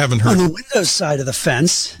 I haven't heard. On the Windows side of the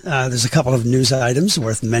fence, there's a couple of news items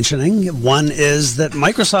worth mentioning. One is that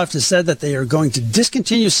Microsoft has said that they are going to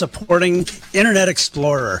discontinue supporting Internet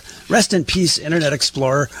Explorer. Rest in peace, Internet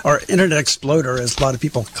Explorer, or Internet Exploder, as a lot of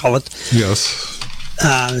people call it. Yes.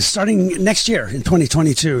 Starting next year in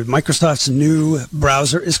 2022, Microsoft's new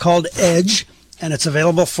browser is called Edge, and it's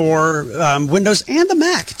available for Windows and the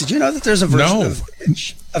Mac. Did you know that there's a version of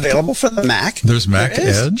Edge available for the Mac? There's Mac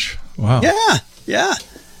Edge? Wow. Yeah.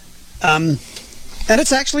 And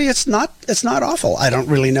it's not awful. I don't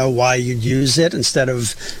really know why you'd use it instead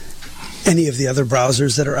of any of the other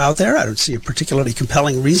browsers that are out there. I don't see a particularly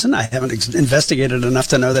compelling reason. I haven't investigated enough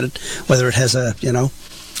to know that whether it has a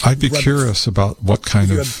I'd be curious about what kind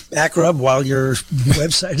of back rub while your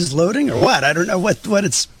website is loading, or what? I don't know what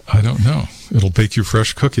it's. I don't know. It'll bake you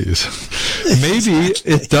fresh cookies. Maybe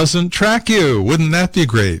it doesn't track you. Wouldn't that be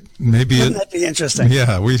great? Wouldn't that be interesting?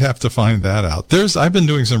 Yeah, we'd have to find that out. I've been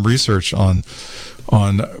doing some research on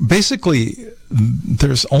basically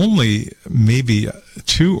there's only maybe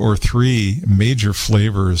 2 or 3 major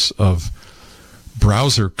flavors of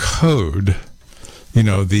browser code.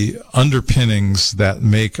 The underpinnings that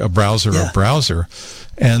make a browser a browser,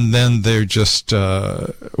 and then they're just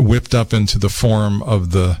whipped up into the form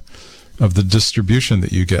of the distribution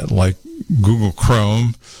that you get, like Google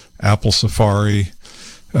Chrome, Apple Safari,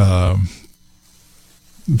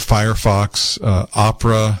 Firefox,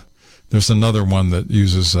 Opera. There's another one that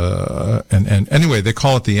uses and anyway, they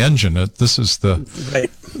call it the engine. This is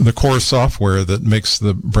the core software that makes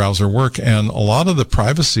the browser work, and a lot of the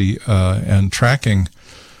privacy and tracking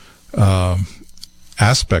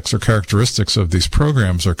aspects or characteristics of these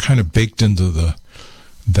programs are kind of baked into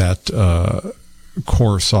that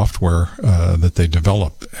core software that they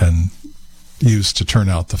develop and use to turn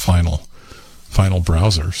out the final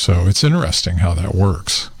browser. So it's interesting how that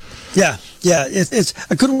works. Yeah. It's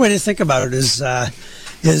a good way to think about it is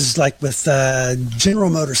like with General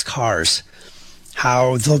Motors cars,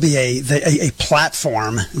 how there'll be a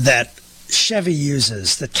platform that Chevy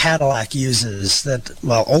uses, that Cadillac uses, that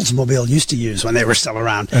Oldsmobile used to use when they were still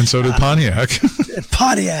around, and so did Pontiac.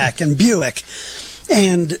 Pontiac and Buick,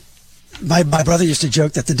 and my brother used to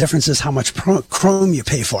joke that the difference is how much chrome you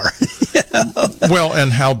pay for. Well,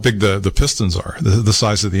 and how big the pistons are, the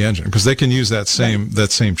size of the engine, because they can use that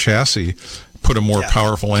same chassis, put a more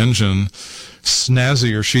powerful engine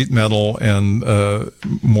snazzier sheet metal and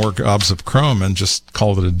more gobs of chrome and just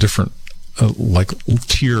called it a different like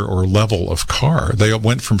tier or level of car. They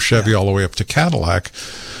went from Chevy all the way up to Cadillac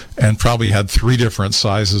and probably had 3 different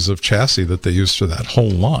sizes of chassis that they used for that whole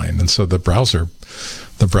line. And so the browser,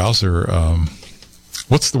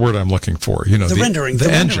 what's the word I'm looking for? You know, the rendering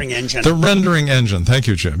engine. The rendering engine. Thank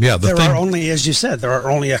you, Jim. Yeah, are only, as you said, there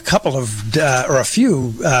are only a couple of or a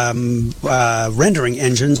few rendering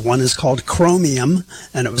engines. One is called Chromium,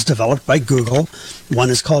 and it was developed by Google. One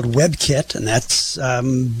is called WebKit, and that's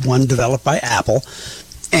one developed by Apple.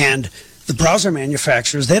 And the browser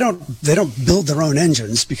manufacturers, they don't build their own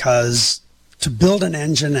engines, because to build an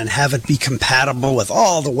engine and have it be compatible with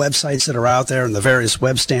all the websites that are out there and the various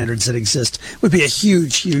web standards that exist would be a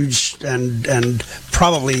huge and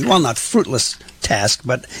probably, well, not fruitless task,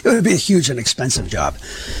 but it would be a huge and expensive job.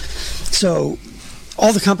 So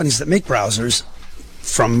all the companies that make browsers,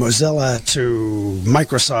 from Mozilla to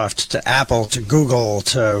Microsoft to Apple to Google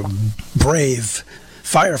to Brave,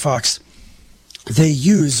 Firefox, they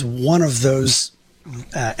use one of those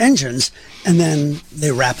engines, and then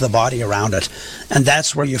they wrap the body around it. And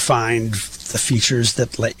that's where you find the features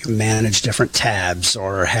that let you manage different tabs,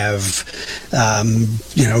 or have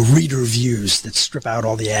reader views that strip out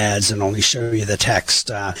all the ads and only show you the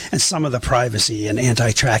text, and some of the privacy and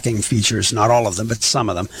anti-tracking features, not all of them, but some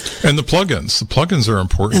of them. And the plugins are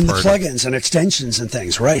important. And the plugins and extensions and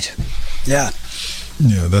things, right? Yeah,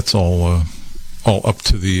 that's all up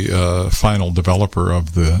to the final developer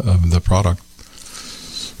of the product.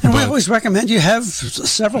 And we always recommend you have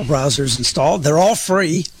several browsers installed. They're all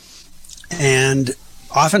free, and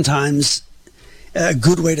oftentimes a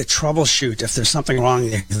good way to troubleshoot if there's something wrong.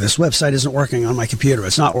 This website isn't working on my computer.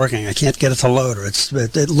 It's not working. I can't get it to load, or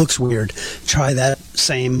it looks weird. Try that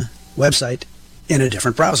same website in a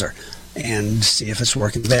different browser and see if it's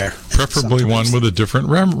working there. Preferably one with a different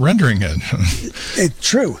rendering engine.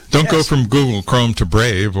 True. Don't go from Google Chrome to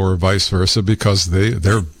Brave or vice versa, because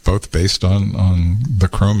they're both based on the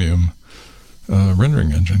Chromium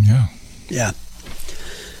rendering engine. Yeah.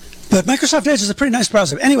 But Microsoft Edge is a pretty nice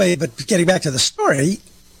browser. Anyway, but getting back to the story,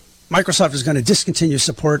 Microsoft is going to discontinue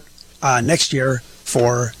support next year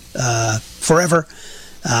for forever,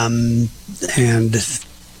 and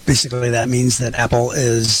basically that means that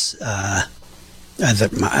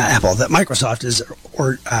Microsoft is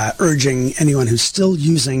urging anyone who's still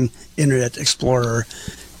using Internet Explorer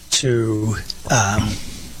to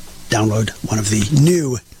download one of the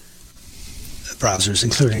new browsers,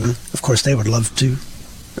 including, of course, they would love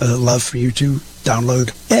for you to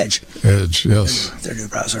download Edge. Edge, yes. Their new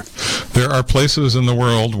browser. There are places in the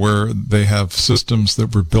world where they have systems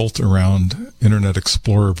that were built around Internet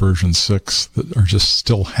Explorer version 6 that are just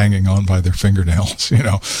still hanging on by their fingernails,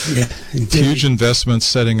 Yeah, huge investments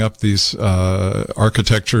setting up these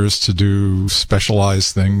architectures to do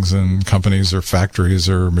specialized things in companies or factories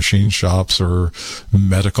or machine shops or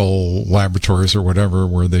medical laboratories or whatever,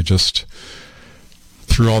 where they just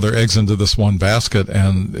threw all their eggs into this one basket.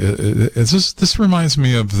 And this reminds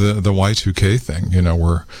me of the Y2K thing,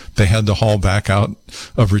 where they had to haul back out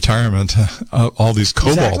of retirement all these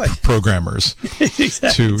COBOL programmers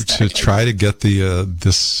to try to get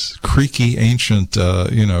this creaky ancient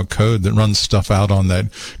code that runs stuff out on that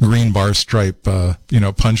green bar stripe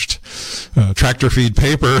punched tractor feed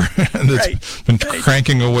paper and it's been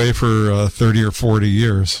cranking away for 30 or 40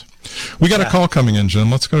 years. We got a call coming in,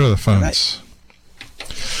 Jim. Let's go to the phones.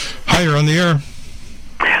 Hi, you're on the air.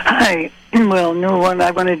 Hi. Well, no one.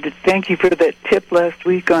 I wanted to thank you for that tip last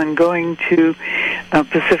week on going to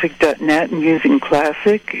Pacific.net and using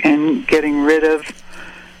Classic and getting rid of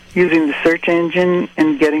using the search engine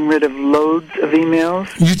and getting rid of loads of emails.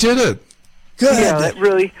 You did it. Good. Yeah, that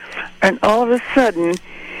really. And all of a sudden,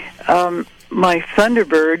 my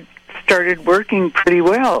Thunderbird started working pretty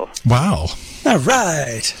well. Wow. All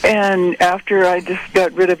right. And after I just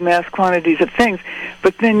got rid of mass quantities of things.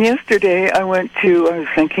 But then yesterday I was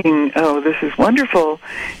thinking, oh, this is wonderful,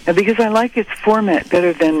 because I like its format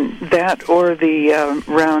better than that or the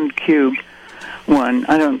round cube one.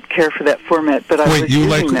 I don't care for that format, but I was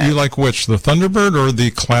using that. You like which, the Thunderbird or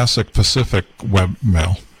the classic Pacific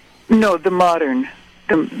webmail? No, the modern,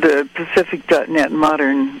 the Pacific.net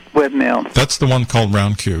modern webmail. That's the one called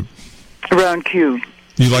Round Cube. Round Cube.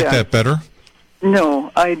 You like that better?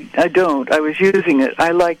 No, I don't. I was using it. I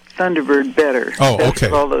like Thunderbird better. Oh, okay.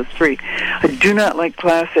 Of all those three. I do not like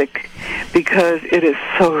Classic because it is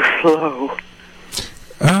so slow.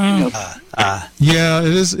 Yeah,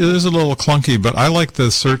 it is a little clunky, but I like the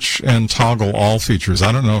search and toggle all features.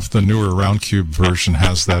 I don't know if the newer Roundcube version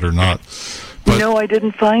has that or not. But no, I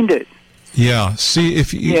didn't find it. Yeah. See,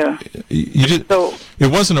 if you did, So it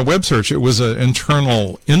wasn't a web search. It was an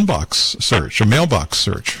internal inbox search, a mailbox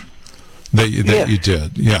search that you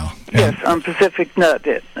did. Yeah. yes, on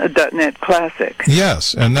Pacific.net Classic.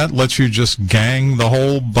 Yes, and that lets you just gang the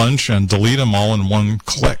whole bunch and delete them all in one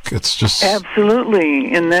click. It's just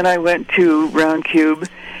Absolutely. And then I went to Roundcube,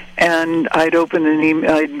 and I'd open an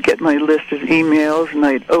email. I'd get my list of emails, and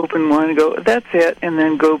I'd open one and go, "That's it," and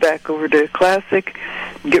then go back over to Classic,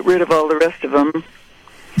 get rid of all the rest of them.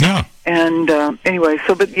 yeah. And anyway,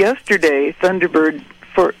 but yesterday, Thunderbird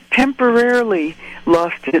temporarily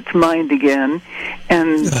lost its mind again,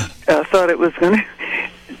 and thought it was going to.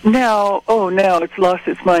 Now it's lost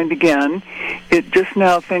its mind again. It just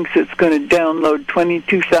now thinks it's going to download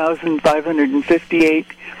 22,558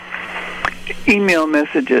 email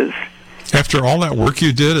messages. After all that work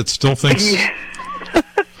you did, it still thinks.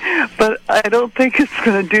 But I don't think it's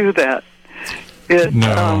going to do that.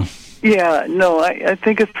 No. I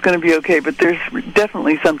think it's going to be okay, but there's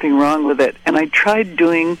definitely something wrong with it. And I tried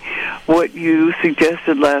doing what you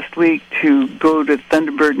suggested last week, to go to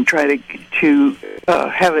Thunderbird and try to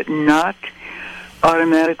have it not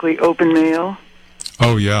automatically open mail.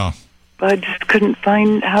 Oh, yeah. But I just couldn't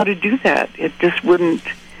find how to do that. It just wouldn't.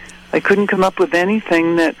 I couldn't come up with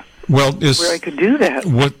anything where I could do that.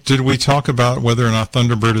 What did we talk about? Whether or not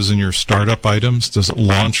Thunderbird is in your startup items? Does it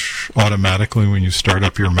launch automatically when you start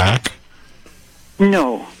up your Mac?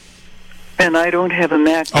 No, and I don't have a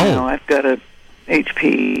Mac now. I've got a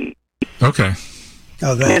HP. Okay.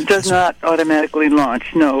 It does not automatically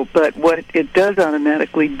launch. No, but what it does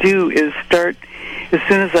automatically do is start as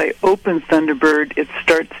soon as I open Thunderbird. It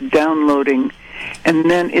starts downloading, and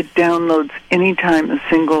then it downloads anytime a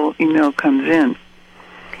single email comes in.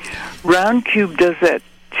 Roundcube does that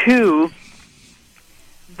too,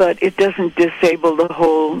 but it doesn't disable the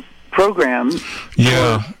whole program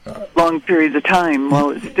for long periods of time while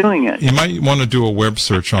it's doing it. You might want to do a web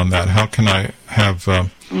search on that. How can I have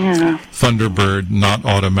Thunderbird not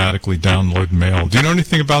automatically download mail? Do you know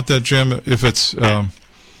anything about that, Jim? If it's...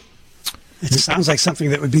 It sounds like something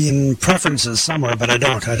that would be in preferences somewhere, but I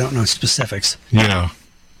don't know specifics. Yeah.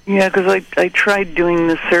 Yeah, because I tried doing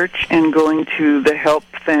the search and going to the help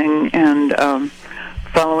thing and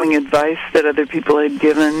following advice that other people had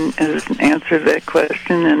given as an answer to that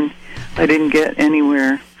question, and I didn't get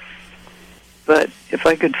anywhere. But if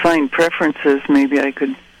I could find preferences, maybe I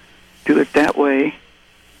could do it that way.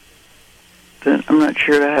 But I'm not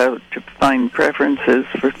sure how to find preferences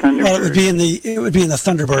for Thunderbird. Well, it would be in the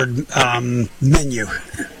Thunderbird menu.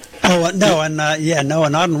 Oh no, and not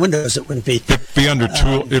on Windows. It wouldn't be. It'd be under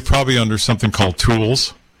tool. It'd probably under something called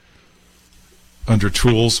Tools. Under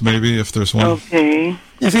Tools, maybe, if there's one. Okay.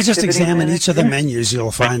 If you just examine each of the menus,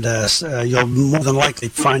 you'll find you'll more than likely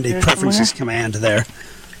find a preferences command there.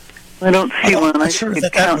 I don't see one. I see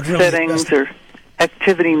account settings or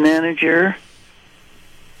activity manager.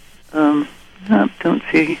 Don't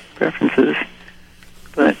see preferences,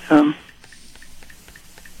 but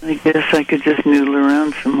I guess I could just noodle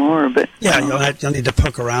around some more. But yeah, you'll need to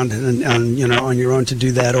poke around on your own to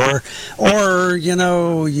do that, or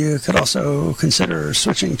you could also consider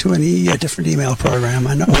switching to a different email program.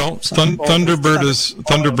 I know. Well, Thunderbird is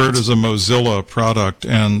a Mozilla product,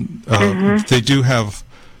 and they do have.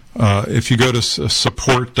 If you go to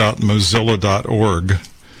support.mozilla.org,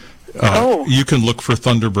 you can look for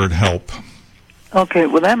Thunderbird help. Okay,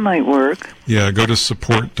 well that might work. Yeah, go to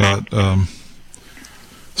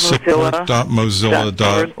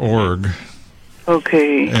support.mozilla.org.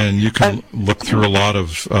 Okay. And you can look through a lot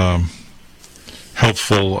of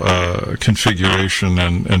helpful configuration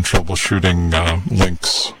and troubleshooting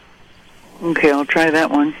links. Okay, I'll try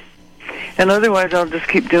that one. And otherwise, I'll just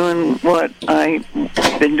keep doing what I've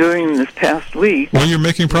been doing this past week. Well, you're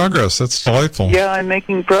making progress. That's delightful. Yeah, I'm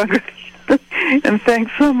making progress. And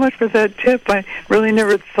thanks so much for that tip. I really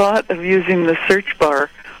never thought of using the search bar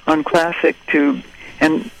on Classic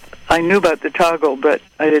and I knew about the toggle, but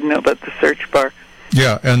I didn't know about the search bar.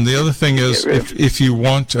 Yeah, and the other thing is, if you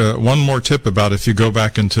want one more tip about if you go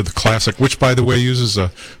back into the Classic, which, by the way, uses a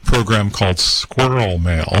program called Squirrel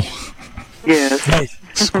Mail. Yes.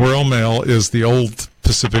 Squirrel Mail is the old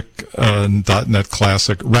Pacific.net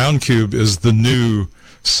Classic. Roundcube is the new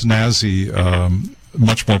snazzy,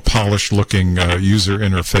 much more polished-looking user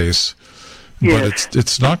interface. Yes. But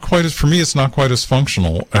it's not quite as, for me, it's not quite as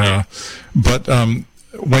functional. But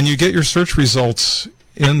when you get your search results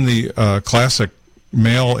in the Classic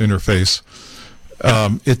Mail interface,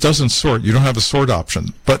 it doesn't sort. You don't have a sort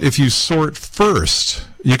option. But if you sort first,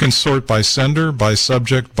 You can sort by sender, by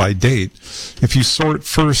subject, by date. If you sort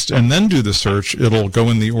first and then do the search, it'll go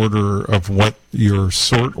in the order of what your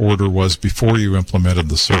sort order was before you implemented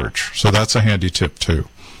the search. So that's a handy tip, too.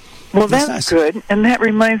 Well, that's good. And that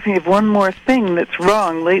reminds me of one more thing that's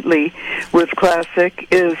wrong lately with Classic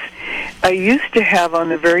is I used to have on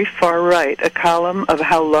the very far right a column of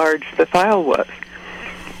how large the file was.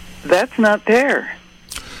 That's not there.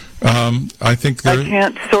 I think I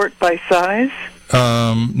can't sort by size.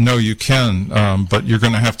 No, you can, but you're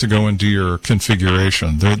going to have to go into your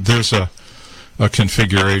configuration. There's a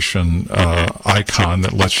configuration icon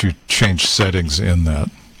that lets you change settings in that.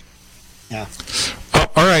 Yeah.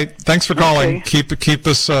 All right. Thanks for calling. Okay. Keep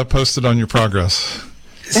us posted on your progress.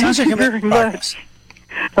 Thank you very much.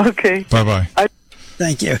 Okay. Bye-bye.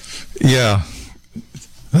 Thank you. Yeah.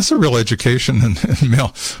 That's a real education in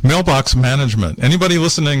mailbox management. Anybody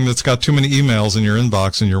listening that's got too many emails in your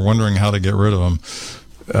inbox and you're wondering how to get rid of them,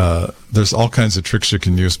 there's all kinds of tricks you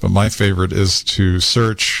can use, but my favorite is to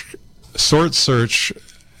sort, search,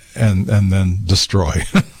 and then destroy.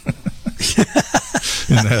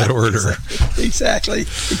 In that order. Exactly.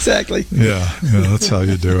 Yeah, that's how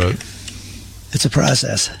you do it. It's a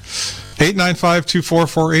process.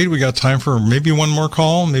 895-2448. We got time for maybe one more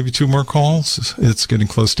call, maybe two more calls. It's getting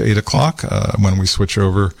close to 8 o'clock when we switch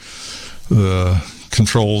over the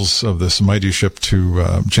controls of this mighty ship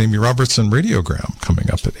to Jamie Robertson Radiogram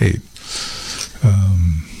coming up at 8.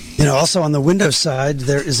 Also on the Windows side,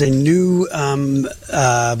 there is a new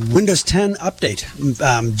Windows 10 update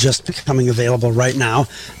just becoming available right now.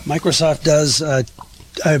 Microsoft does an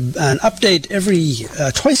update every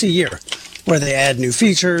twice a year, where they add new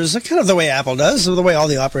features, kind of the way Apple does, or the way all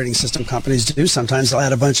the operating system companies do. Sometimes they'll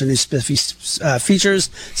add a bunch of new spiffy features.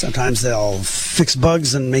 Sometimes they'll fix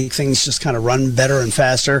bugs and make things just kind of run better and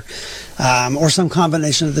faster, or some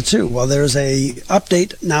combination of the two. Well, there's a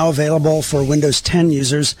update now available for Windows 10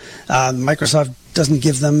 users. Microsoft doesn't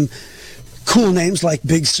give them cool names like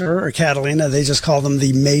Big Sur or Catalina. They just call them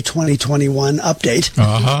the May 2021 update.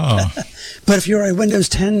 Uh-huh. But if you're a Windows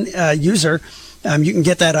 10 user, you can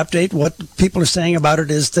get that update. What people are saying about it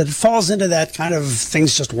is that it falls into that kind of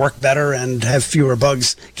things just work better and have fewer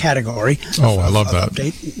bugs category. Oh, I love that.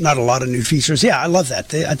 Update. Not a lot of new features. Yeah, I love that.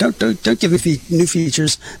 Don't give me new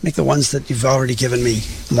features. Make the ones that you've already given me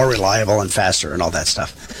more reliable and faster and all that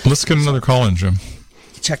stuff. Let's get another call in, Jim.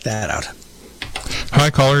 Check that out. Hi,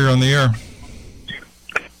 caller. You're on the air.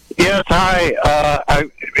 Yes, hi.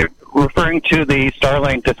 Referring to the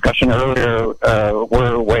Starlink discussion earlier,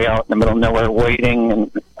 we're way out in the middle of nowhere waiting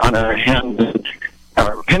on our hands,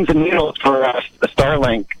 pins and needles for the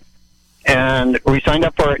Starlink. And we signed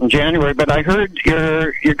up for it in January, but I heard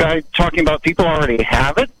your guy talking about people already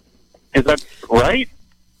have it. Is that right?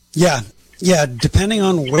 Yeah, depending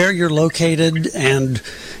on where you're located and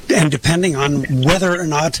depending on whether or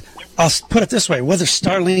not, I'll put it this way, whether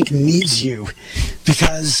Starlink needs you.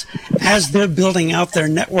 Because as they're building out their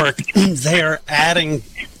network, they're adding,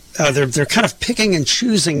 they're kind of picking and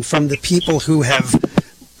choosing from the people who have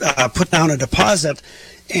put down a deposit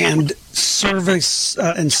and serving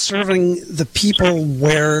the people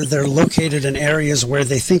where they're located in areas where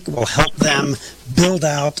they think will help them build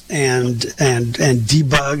out and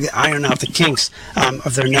debug, iron out the kinks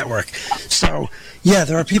of their network. So, yeah,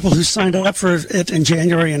 there are people who signed up for it in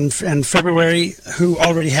January and February who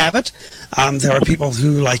already have it. There are people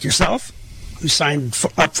who, like yourself, who signed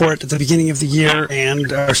up for it at the beginning of the year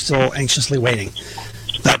and are still anxiously waiting.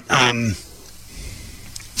 But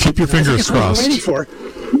keep your fingers crossed. Waiting for.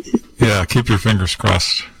 Yeah, keep your fingers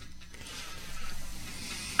crossed.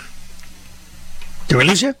 Did we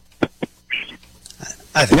lose you?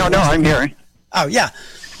 No, I'm here. Oh, yeah.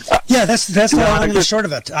 Yeah, that's the long and the short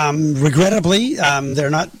of it. Regrettably, they're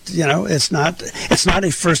not. It's not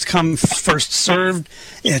a first come first served.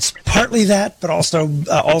 It's partly that, but also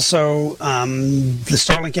the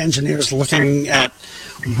Starlink engineers looking at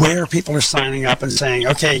where people are signing up and saying,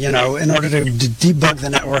 okay, in order to debug the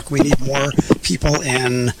network, we need more people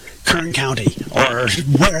in Kern County or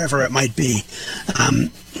wherever it might be.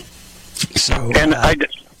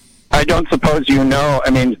 I don't suppose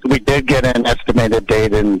we did get an estimated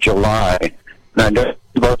date in July, and I don't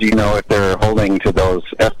suppose if they're holding to those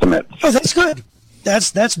estimates. Oh, that's good.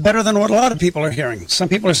 That's better than what a lot of people are hearing. Some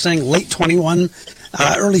people are saying late 21,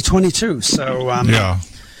 early 22. So yeah,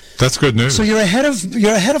 that's good news. So you're ahead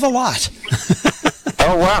of a lot.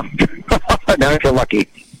 Oh wow! Now I feel lucky.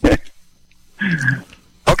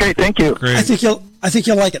 Okay, thank you. Great. I think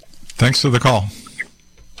you'll like it. Thanks for the call.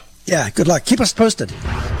 Yeah, good luck. Keep us posted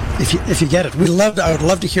if you get it. I would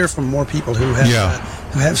love to hear from more people who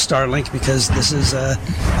have Starlink, because this is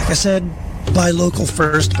like I said buy local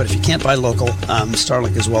first, but if you can't buy local,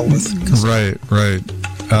 Starlink is well worth it. Right.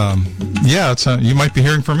 Yeah, you might be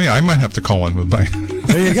hearing from me. I might have to call in with my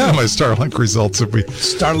there you go. my Starlink results if we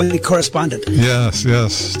Starlink correspondent.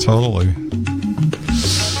 Yes, totally.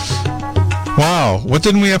 Wow, what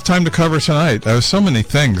didn't we have time to cover tonight? There were so many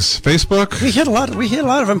things. Facebook. We hit a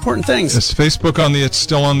lot of important things. Is Facebook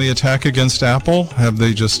still on the attack against Apple? Have they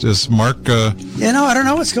is Mark? I don't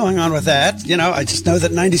know what's going on with that. I just know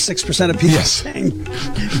that 96% of people are saying,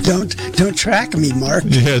 "Don't track me, Mark."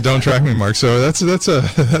 Yeah, don't track me, Mark. So that's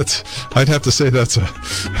I'd have to say that's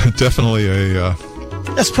definitely a.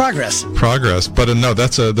 That's progress. But no,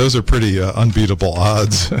 those are pretty unbeatable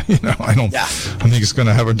odds. I think he's going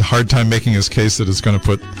to have a hard time making his case that it's going to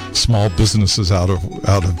put small businesses out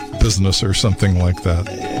of business or something like that.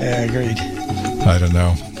 Yeah, agreed. I don't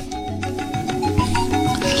know.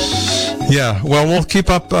 Yeah, well, we'll keep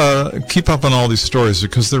up on all these stories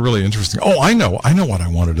because they're really interesting. Oh, I know what I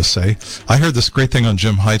wanted to say. I heard this great thing on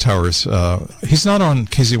Jim Hightower's. He's not on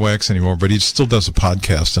KZYX anymore, but he still does a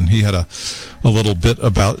podcast, and he had a little bit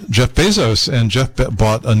about Jeff Bezos. And Jeff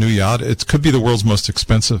bought a new yacht. It could be the world's most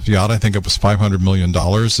expensive yacht. I think it was $500 million.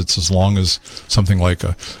 It's as long as something like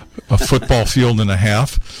a football field and a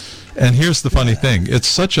half. And here's the funny thing. It's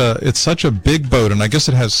such a big boat, and I guess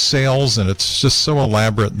it has sails, and it's just so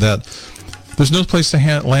elaborate that there's no place to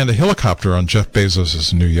land a helicopter on Jeff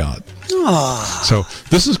Bezos' new yacht. Aww. So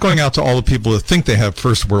this is going out to all the people that think they have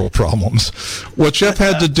first world problems. What Jeff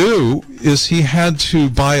had to do is he had to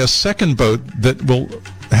buy a second boat that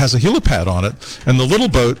has a helipad on it, and the little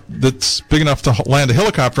boat that's big enough to land a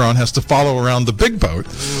helicopter on has to follow around the big boat,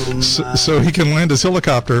 so he can land his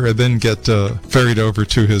helicopter and then get ferried over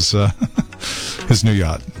to his his new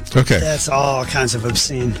yacht. Okay. That's all kinds of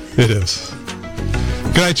obscene. It is.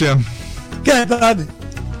 Good night, Jim. Good night, Bob.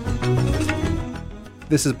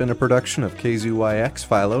 This has been a production of KZYX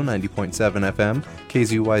Philo 90.7 FM,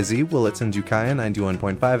 KZYZ Willits and Ukiah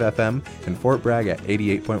 91.5 FM, and Fort Bragg at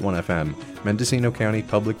 88.1 FM. Mendocino County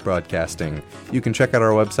Public Broadcasting. You can check out our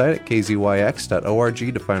website at kzyx.org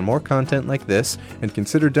to find more content like this, and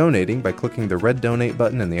consider donating by clicking the red donate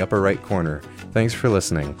button in the upper right corner. Thanks for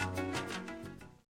listening.